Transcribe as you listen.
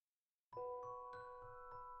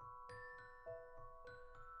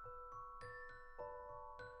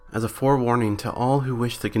As a forewarning to all who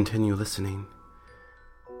wish to continue listening,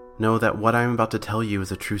 know that what I am about to tell you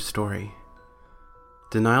is a true story.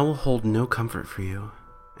 Denial will hold no comfort for you,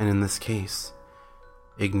 and in this case,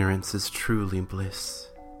 ignorance is truly bliss.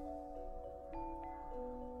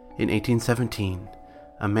 In 1817,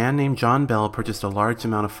 a man named John Bell purchased a large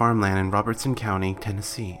amount of farmland in Robertson County,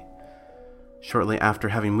 Tennessee. Shortly after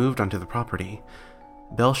having moved onto the property,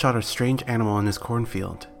 Bell shot a strange animal in his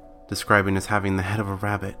cornfield, describing as having the head of a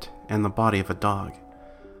rabbit and the body of a dog.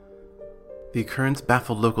 The occurrence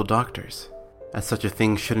baffled local doctors, as such a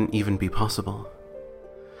thing shouldn't even be possible.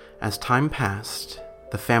 As time passed,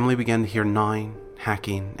 the family began to hear gnawing,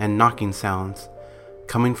 hacking, and knocking sounds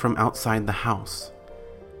coming from outside the house.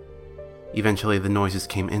 Eventually, the noises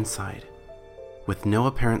came inside, with no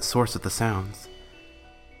apparent source of the sounds.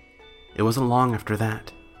 It wasn't long after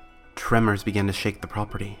that, tremors began to shake the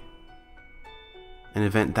property. An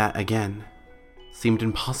event that, again, seemed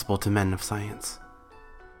impossible to men of science.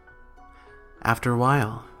 After a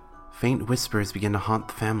while, faint whispers began to haunt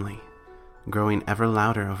the family, growing ever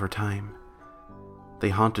louder over time. They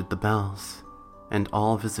haunted the Bells and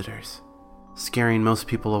all visitors, scaring most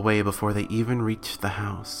people away before they even reached the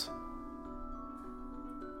house.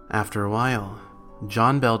 After a while,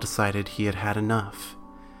 John Bell decided he had had enough.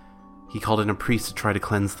 He called in a priest to try to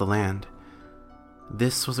cleanse the land.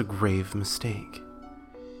 This was a grave mistake.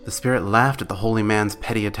 The spirit laughed at the holy man's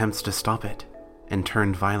petty attempts to stop it, and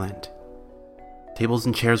turned violent. Tables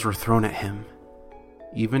and chairs were thrown at him,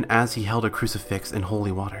 even as he held a crucifix in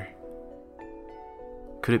holy water.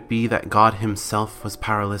 Could it be that God himself was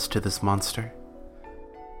powerless to this monster?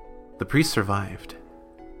 The priest survived,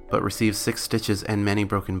 but received 6 stitches and many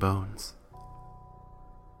broken bones.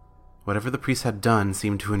 Whatever the priest had done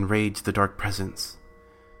seemed to enrage the dark presence.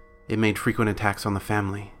 It made frequent attacks on the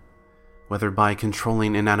family, whether by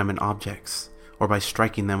controlling inanimate objects or by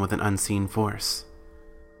striking them with an unseen force.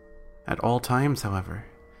 At all times, however,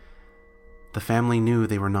 the family knew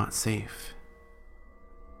they were not safe.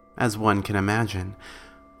 As one can imagine,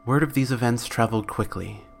 word of these events traveled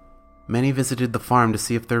quickly. Many visited the farm to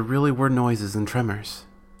see if there really were noises and tremors,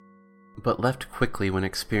 but left quickly when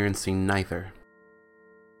experiencing neither.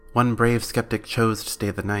 One brave skeptic chose to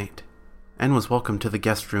stay the night, and was welcomed to the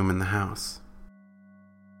guest room in the house.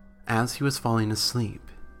 As he was falling asleep,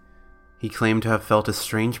 he claimed to have felt a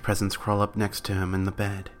strange presence crawl up next to him in the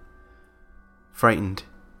bed. Frightened,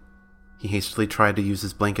 he hastily tried to use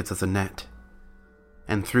his blankets as a net,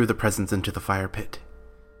 and threw the presence into the fire pit.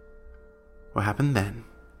 What happened then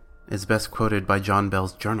is best quoted by John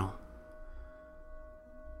Bell's journal.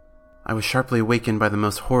 I was sharply awakened by the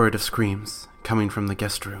most horrid of screams coming from the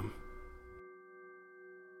guest room.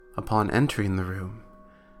 Upon entering the room,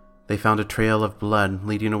 they found a trail of blood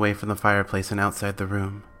leading away from the fireplace and outside the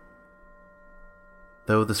room,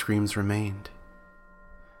 though the screams remained.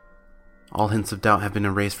 All hints of doubt had been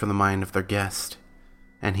erased from the mind of their guest,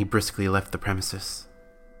 and he briskly left the premises.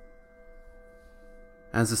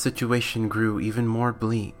 As the situation grew even more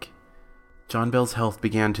bleak, John Bell's health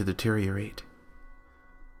began to deteriorate.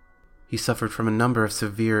 He suffered from a number of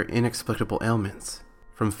severe, inexplicable ailments,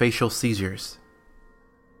 from facial seizures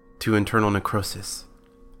to internal necrosis.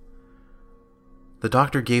 The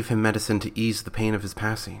doctor gave him medicine to ease the pain of his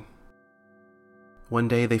passing. One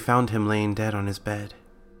day they found him laying dead on his bed.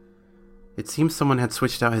 It seems someone had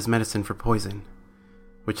switched out his medicine for poison,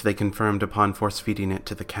 which they confirmed upon force-feeding it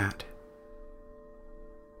to the cat.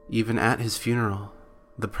 Even at his funeral,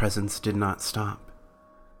 the presence did not stop.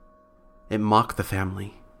 It mocked the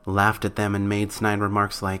family, laughed at them, and made snide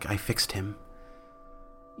remarks like, "I fixed him."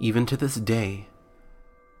 Even to this day,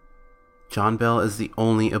 John Bell is the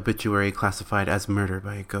only obituary classified as murder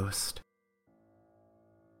by a ghost.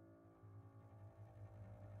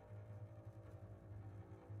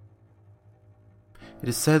 It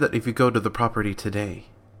is said that if you go to the property today,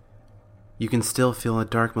 you can still feel a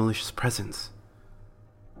dark, malicious presence,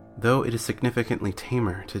 though it is significantly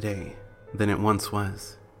tamer today than it once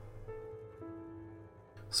was.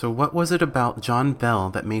 So what was it about John Bell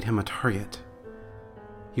that made him a target?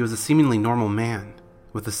 He was a seemingly normal man,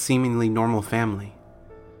 with a seemingly normal family,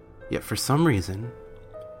 yet for some reason,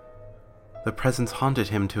 the presence haunted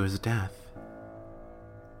him to his death.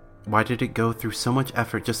 Why did it go through so much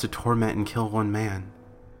effort just to torment and kill one man?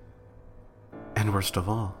 And worst of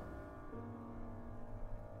all,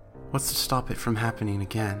 what's to stop it from happening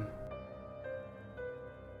again?